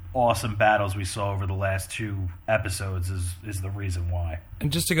the awesome battles we saw over the last 2 episodes is the reason why. And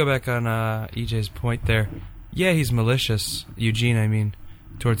just to go back on EJ's point there, yeah, he's malicious, Eugene, I mean,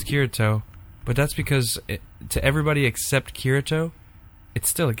 towards Kirito, but that's because to everybody except Kirito, it's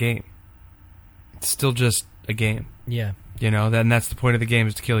still a game. It's still just a game. Yeah. You know, and that's the point of the game,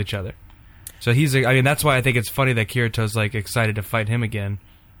 is to kill each other. So that's why I think it's funny that Kirito's like excited to fight him again.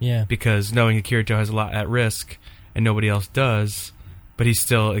 Yeah. Because knowing that Kirito has a lot at risk and nobody else does, but he's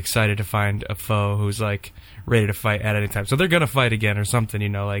still excited to find a foe who's like ready to fight at any time. So they're gonna fight again or something, you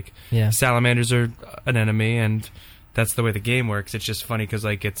know. Like salamanders are an enemy, and that's the way the game works. It's just funny because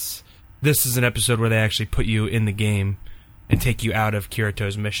like this is an episode where they actually put you in the game and take you out of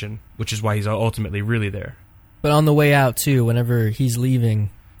Kirito's mission, which is why he's ultimately really there. But on the way out too, whenever he's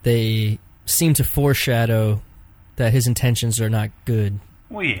leaving, they seem to foreshadow that his intentions are not good.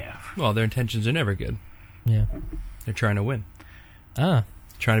 Well, yeah. Well, their intentions are never good. Yeah. They're trying to win. Ah.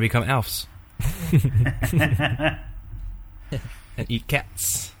 Trying to become Alfs. And eat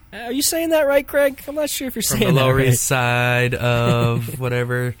cats. Are you saying that right, Craig? I'm not sure if you're From saying the that Lower right. East Side of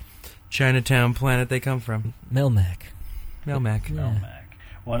whatever Chinatown planet they come from. Melmac. Melmac. Yeah. Melmac.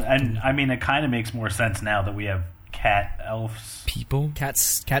 Well, and I mean, it kind of makes more sense now that we have cat elves. People? Cat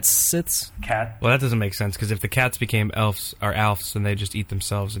sits. Cat. Well, that doesn't make sense, because if the cats became elves, then they just eat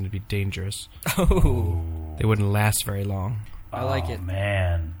themselves and it'd be dangerous. Oh. They wouldn't last very long. I like it. Oh,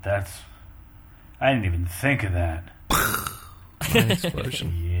 man. I didn't even think of that. An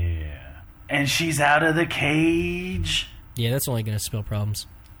explosion. Yeah. And she's out of the cage. Yeah, that's only going to spell problems.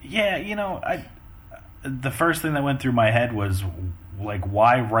 Yeah, the first thing that went through my head was, like,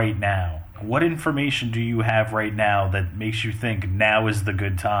 why right now? What information do you have right now that makes you think now is the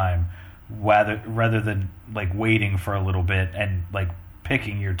good time, rather than, like, waiting for a little bit and, like,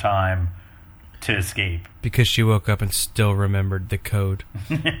 picking your time to escape? Because she woke up and still remembered the code.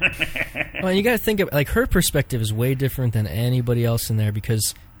 Well, you got to think of, like, her perspective is way different than anybody else in there,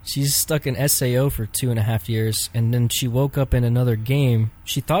 because she's stuck in SAO for 2.5 years, and then she woke up in another game.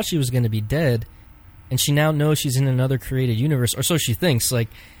 She thought she was going to be dead, and she now knows she's in another created universe, or so she thinks. Like,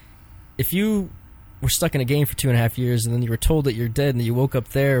 if you were stuck in a game for 2.5 years, and then you were told that you're dead, and you woke up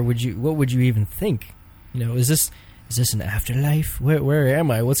there, what would you even think? Is this an afterlife? Where am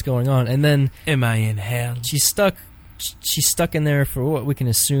I? What's going on? And then, am I in hell? She's stuck in there for what we can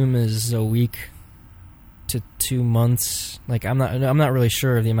assume is a week to 2 months. Like, I'm not really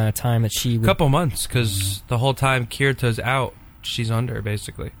sure of the amount of time that she would... Couple months, because the whole time Kirito's out, she's under,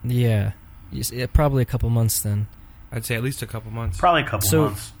 basically. Yeah. Probably a couple months then. I'd say at least a couple months. Probably a couple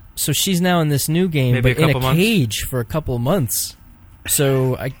months. So she's now in this new game, Maybe but in a months? cage for a couple months.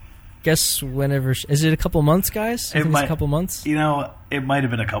 So I guess whenever... Is it a couple months, guys? It's a couple months? It might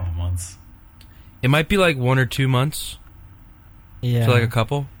have been a couple months. It might be like 1 or 2 months. Yeah. So like a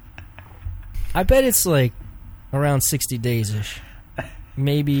couple. I bet it's like around 60 days-ish.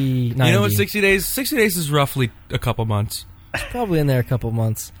 Maybe 90. You know what, 60 days? 60 days is roughly a couple months. It's probably in there a couple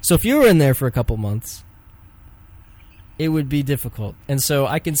months. So if you were in there for a couple months, it would be difficult. And so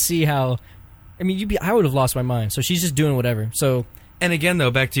I can see how... I mean, I would have lost my mind. So she's just doing whatever. So... And again, though,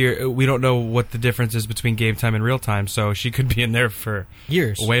 back to we don't know what the difference is between game time and real time, so she could be in there for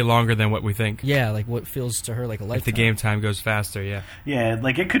years, way longer than what we think. Yeah, like what feels to her like a lifetime. If the game time goes faster, yeah. Yeah,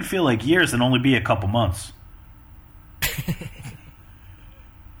 like it could feel like years and only be a couple months.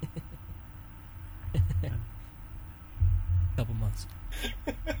 Couple months.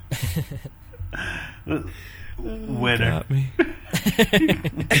 Winner. Got me.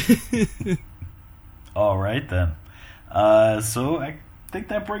 All right, then. So I think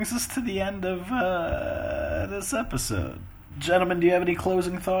that brings us to the end of this episode. Gentlemen, do you have any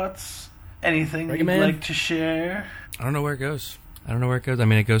closing thoughts? Anything you'd like to share? I don't know where it goes. I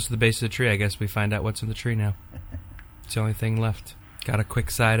mean, it goes to the base of the tree. I guess we find out what's in the tree now. It's the only thing left. Got a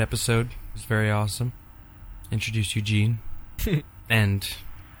quick side episode. It was very awesome. Introduced Eugene. And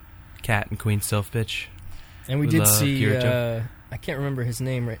Cat and Queen Sylph Bitch. And we did see, I can't remember his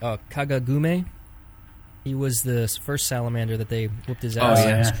name right. Kagagume. He was the first salamander that they whooped his ass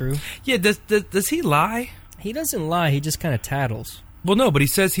and his crew. Yeah, does he lie? He doesn't lie. He just kind of tattles. Well, no, but he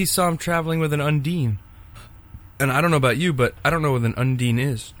says he saw him traveling with an Undine. And I don't know about you, but I don't know what an Undine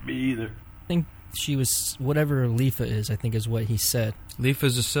is. Me either. I think she was whatever Leafa is, I think is what he said.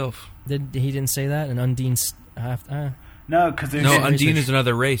 Leafa's a sylph. He didn't say that? An Undine's... No, because there's... No, Undine is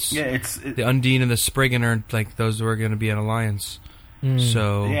another race. Yeah, the Undine and the Spriggan are like those who are going to be an alliance.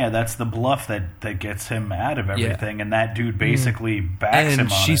 So yeah, that's the bluff that gets him out of everything, and that dude basically backs him on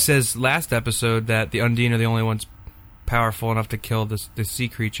she it. says last episode that the Undine are the only ones powerful enough to kill the sea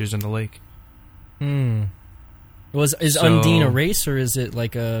creatures in the lake. Is Undine a race, or is it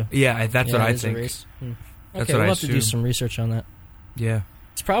like a... Yeah, that's what I think. A race. That's okay, what we'll I have to do some research on that. Yeah.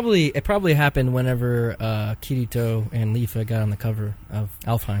 It probably happened whenever Kirito and Leafa got on the cover of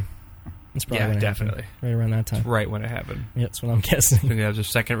Alfheim. That's probably when it definitely. happened. Right around that time. It's right when it happened. Yeah, that's what I'm guessing. I think that was the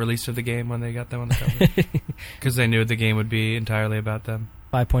second release of the game when they got them on the cover. Because they knew the game would be entirely about them.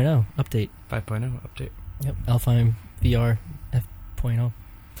 5.0 update. 5.0 update. Yep, Alfheim VR F.0.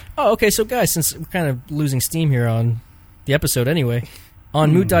 Oh, okay, so guys, since we're kind of losing steam here on the episode anyway,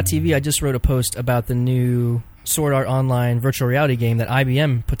 on Moot.tv I just wrote a post about the new Sword Art Online virtual reality game that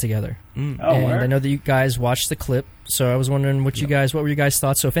IBM put together. And I know that you guys watched the clip, so I was wondering what were your guys'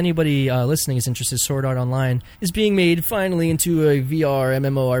 thoughts? So if anybody listening is interested, Sword Art Online is being made finally into a VR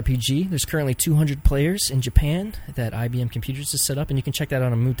MMORPG. There's currently 200 players in Japan that IBM Computers has set up, and you can check that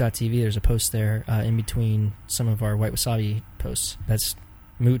out on Moot.tv. There's a post there in between some of our White Wasabi posts. That's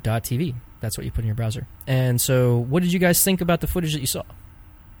Moot.tv. That's what you put in your browser. And so what did you guys think about the footage that you saw?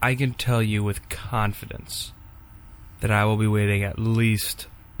 I can tell you with confidence that I will be waiting at least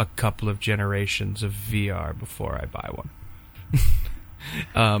a couple of generations of VR before I buy one.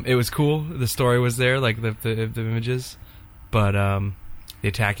 It was cool. The story was there, like the images, but the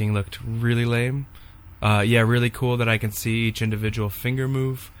attacking looked really lame. Yeah, really cool that I can see each individual finger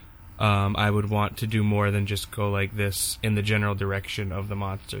move. I would want to do more than just go like this in the general direction of the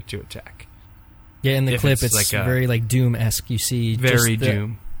monster to attack. Yeah, in the If clip, it's it's like very like Doom-esque. You see Very just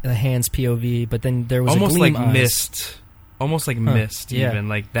Doom. the hands POV, but then there was Almost a gleam like eyes Mist. Almost like Mist, yeah. even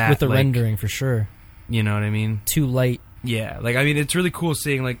like that. with the like, rendering for sure. You know what I mean? Too light. Yeah, like I mean, it's really cool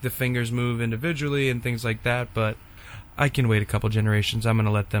seeing like the fingers move individually and things like that. But I can wait a couple generations. I'm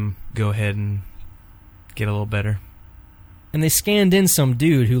gonna let them go ahead and get a little better. And they scanned in some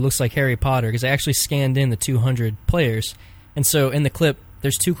dude who looks like Harry Potter, because they actually scanned in the 200 players. And so in the clip,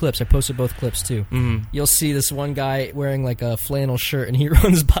 there's 2 clips. I posted both clips too. Mm-hmm. You'll see this one guy wearing like a flannel shirt, and he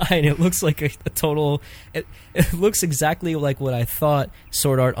runs by, and it looks like a total. It looks exactly like what I thought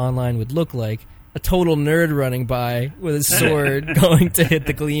Sword Art Online would look like. A total nerd running by with a sword going to hit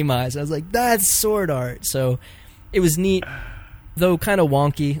the gleam eyes. I was like, that's Sword Art. So it was neat, though kind of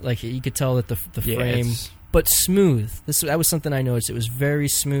wonky. Like you could tell that the frame. But smooth. That was something I noticed. It was very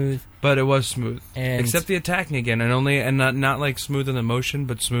smooth. But it was smooth, And except the attacking again, and not like smooth in the motion,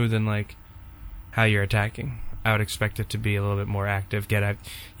 but smooth in like how you're attacking. I would expect it to be a little bit more active.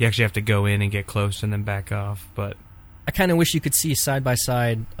 You actually have to go in and get close and then back off. But I kind of wish you could see side by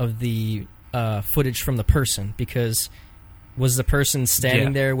side of the footage from the person, because was the person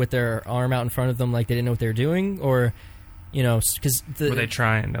standing there with their arm out in front of them like they didn't know what they were doing, or because were they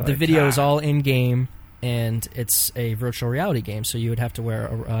trying to, the video is all in game. And it's a virtual reality game, so you would have to wear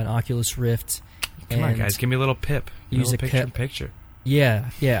an Oculus Rift. Come on, guys, give me a little pip. Use a picture.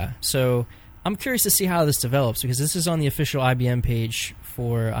 Yeah. So I'm curious to see how this develops, because this is on the official IBM page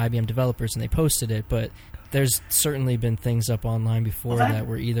for IBM developers, and they posted it. But there's certainly been things up online before that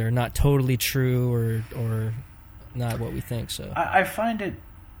were either not totally true or not what we think. So I find it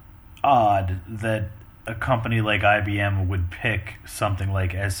odd that a company like IBM would pick something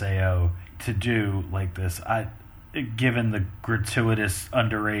like SAO to do like this, given the gratuitous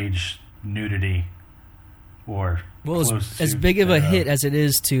underage nudity, or as big of a hit as it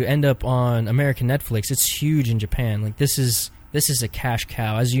is to end up on American Netflix, it's huge in Japan. Like this is a cash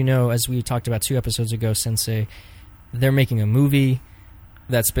cow, as you know, as we talked about 2 episodes ago. Sensei, they're making a movie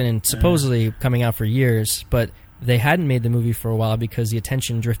that's been supposedly coming out for years, but they hadn't made the movie for a while because the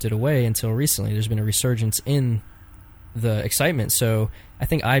attention drifted away until recently. There's been a resurgence in the excitement, so I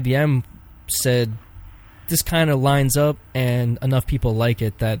think IBM said this kind of lines up and enough people like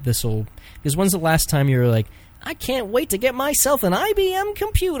it that this will, because when's the last time you were like, I can't wait to get myself an IBM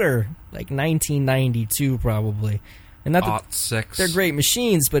computer? Like 1992 probably. And not that 6. They're great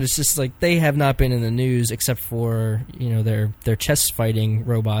machines, but it's just like they have not been in the news except for their chess fighting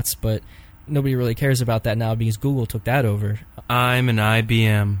robots, but nobody really cares about that now because Google took that over. I'm an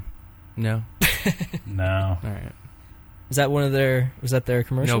IBM. No. No. All right. Was that their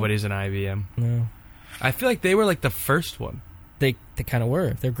commercial? Nobody's an IBM. No. I feel like they were like the first one. They kind of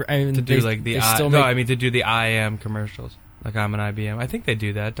were. To do the IM commercials. Like I'm an IBM. I think they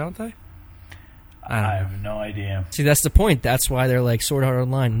do that, don't they? I have no idea. See, that's the point. That's why they're like Sword Art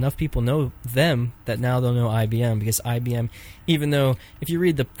Online. Enough people know them that now they'll know IBM, because IBM, even though if you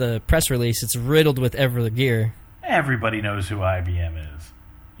read the press release, it's riddled with Evergear. Everybody knows who IBM is.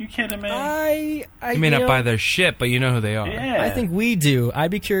 You kidding me? You may not buy their shit, but you know who they are. Yeah. I think we do.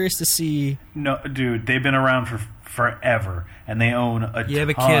 I'd be curious to see. No, dude, they've been around for forever, and they own a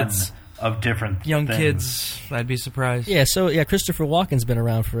ton kids. Of different young things. kids. I'd be surprised. Yeah, Christopher Walken's been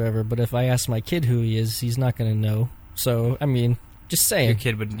around forever, but if I ask my kid who he is, he's not going to know. So, I mean, just saying.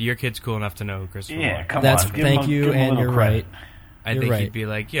 Your kid's cool enough to know who Christopher Walken. Yeah, come on. Thank you, and you're right. I think he'd be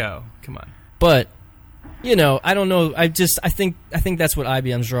like, yo, come on. But I don't know. I think that's what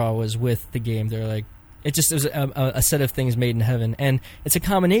IBM's draw was with the game. They're like, it was a set of things made in heaven, and it's a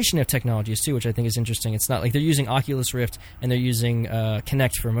combination of technologies too, which I think is interesting. It's not like they're using Oculus Rift and they're using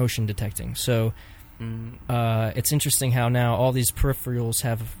Kinect for motion detecting. So it's interesting how now all these peripherals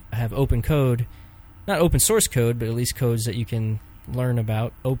have open code, not open source code, but at least codes that you can learn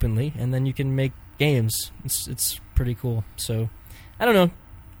about openly, and then you can make games. It's pretty cool. So I don't know.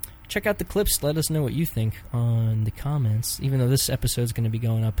 Check out the clips. Let us know what you think on the comments, even though this episode is going to be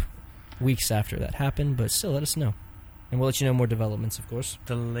going up weeks after that happened, but still let us know. And we'll let you know more developments, of course.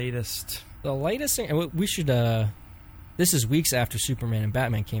 The latest thing, and we should, this is weeks after Superman and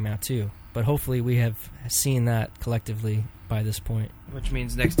Batman came out, too. But hopefully we have seen that collectively by this point. Which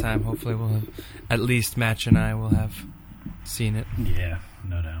means next time, hopefully we'll have, at least Match and I will have seen it. Yeah,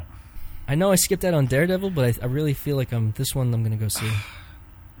 no doubt. I know I skipped out on Daredevil, but I really feel like this one I'm going to go see.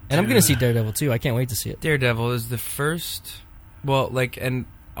 And I'm going to see Daredevil, too. I can't wait to see it. Daredevil is the first Well, like, and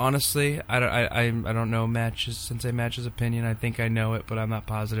honestly, I don't know Sensei Match's opinion. I think I know it, but I'm not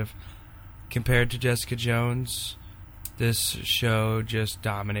positive. Compared to Jessica Jones, this show just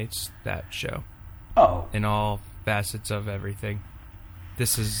dominates that show. Oh. In all facets of everything.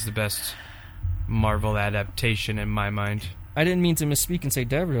 This is the best Marvel adaptation in my mind. I didn't mean to misspeak and say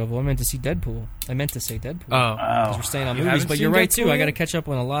Daredevil. I meant to see Deadpool. I meant to say Deadpool. Oh. Because we're staying on You movies, haven't but seen you're right, Deadpool too. I got to yet? catch up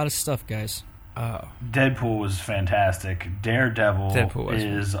on a lot of stuff, guys. Oh. Deadpool was fantastic. Daredevil was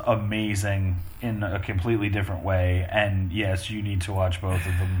is amazing in a completely different way. And yes, you need to watch both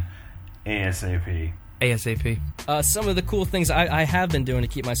of them ASAP. ASAP. Some of the cool things I have been doing to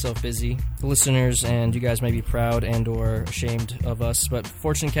keep myself busy. The listeners and you guys may be proud and or ashamed of us, but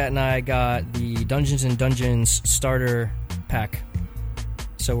Fortune Cat and I got the Dungeons & Dungeons starter pack.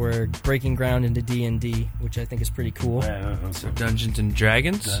 So we're breaking ground into D&D, which I think is pretty cool. So Dungeons &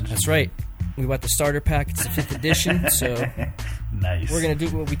 Dragons? That's right. We bought the starter pack. It's the 5th edition, so nice. We're going to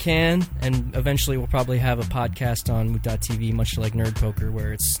do what we can, and eventually we'll probably have a podcast on Moot.tv, much like Nerd Poker,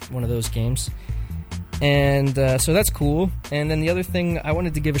 where it's one of those games. And so that's cool. And then the other thing, I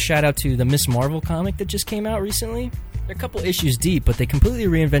wanted to give a shout out to the Miss Marvel comic that just came out recently. They're a couple issues deep, but they completely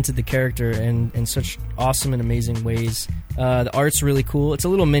reinvented the character in such awesome and amazing ways. The art's really cool. It's a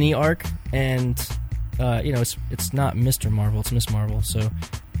little mini arc, and it's not Mr. Marvel, it's Miss Marvel. So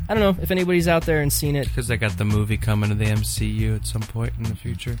I don't know if anybody's out there and seen it. Because they got the movie coming to the MCU at some point in the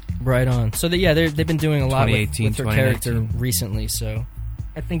future. Right on. So they've been doing a lot with her 2019. character recently. So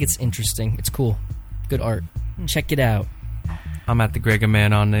I think it's interesting. It's cool. Good art. Check it out. I'm at the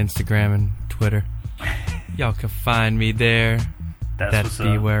Gregaman on Instagram and Twitter. Y'all can find me there. That'd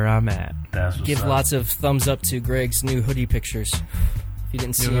be where I'm at. Give lots of thumbs up to Greg's new hoodie pictures. If you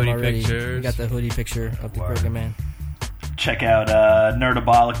didn't see him already, we got the hoodie picture of the Gregaman. Check out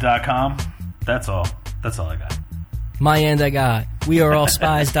nerdabolic.com. That's all I got. My end I got.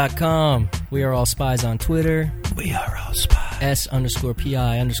 WeAreAllSpies.com. We Are All Spies on Twitter. We Are All Spies.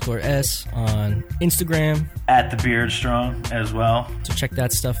 S_PI_S on Instagram. At the Beard Strong as well. So check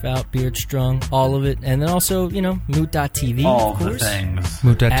that stuff out. Beard Strong. All of it. And then also, Moot.tv. All of the course. things.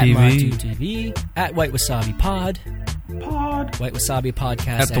 Moot.tv. At Moot.tv. At White Wasabi Pod. White Wasabi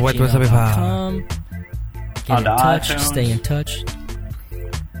Podcast at the White Wasabi gmail.com. Get in touch. iTunes. Stay in touch.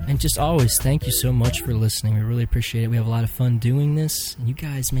 And just always, thank you so much for listening. We really appreciate it. We have a lot of fun doing this, and you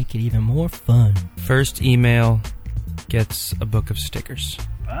guys make it even more fun. First email gets a book of stickers.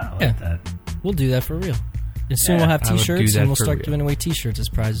 Wow, I like that. We'll do that for real. And soon we'll have I would do T-shirts, that and we'll for start real. giving away T-shirts as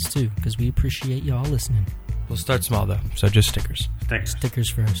prizes, too, because we appreciate y'all listening. We'll start small, though, so just stickers. Stickers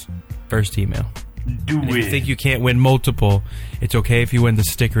first. First email. Do And it. if you think you can't win multiple, it's okay if you win the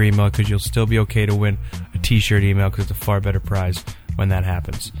sticker email, because you'll still be okay to win a T-shirt email, because it's a far better prize when that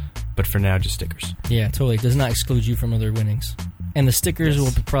happens. But for now, just stickers. Yeah, totally. It does not exclude you from other winnings. And the stickers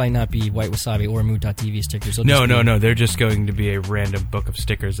will probably not be White Wasabi or Moot.tv stickers. They'll just be- No. They're just going to be a random book of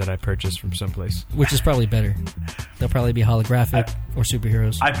stickers that I purchased from someplace. Which is probably better. They'll probably be holographic or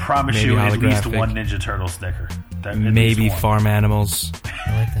superheroes. I promise Maybe you at least holographic. one Ninja Turtle sticker. At Maybe least one. farm animals.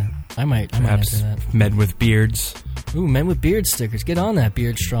 I like that. I might Perhaps enter that. men with beards. Ooh, Men with Beard stickers. Get on that,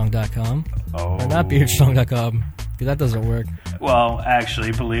 beardstrong.com. Oh. Or not beardstrong.com, because that doesn't work. Well,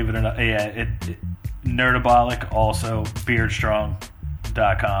 actually, believe it or not, yeah, Nerdabolic, also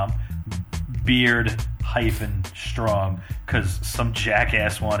beardstrong.com. Beard-strong, because some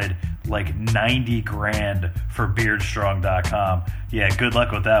jackass wanted like 90 grand for beardstrong.com. Yeah, good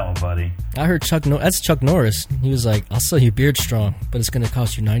luck with that one, buddy. I heard that's Chuck Norris. He was like, I'll sell you Beard Strong, but it's going to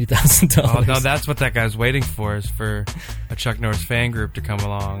cost you $90,000. Oh, no, that's what that guy's waiting for, is for a Chuck Norris fan group to come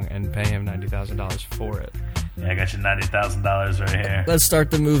along and pay him $90,000 for it. Yeah, I got you $90,000 right here. Let's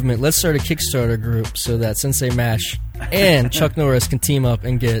start the movement. Let's start a Kickstarter group so that Sensei Mash and Chuck Norris can team up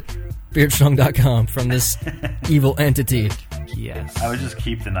and get beardstrong.com from this evil entity. Yes. I would just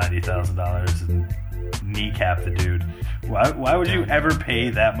keep the $90,000 and kneecap the dude. Why would you ever pay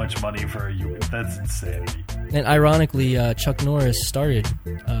that much money for a unit? That's insanity. And ironically, Chuck Norris started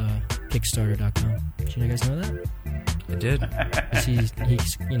Kickstarter.com. Did you guys know that? I did. 'Cause he's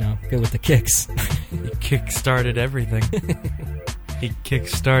good with the kicks. He kick-started everything. He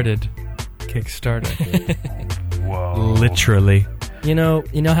kick-started. Whoa. Literally. You know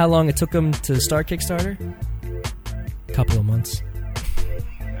how long it took him to start Kickstarter? A couple of months.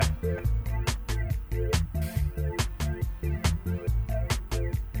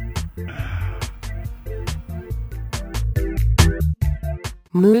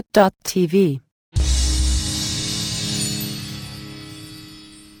 Moot.tv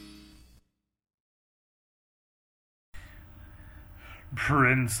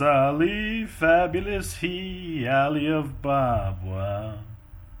Prince Ali, fabulous he, Ali of Babwa.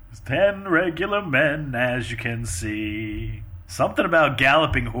 10 regular men, as you can see. Something about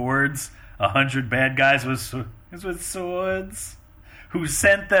galloping hordes, 100 bad guys with swords, who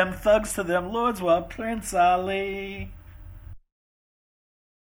sent them thugs to them lords while Prince Ali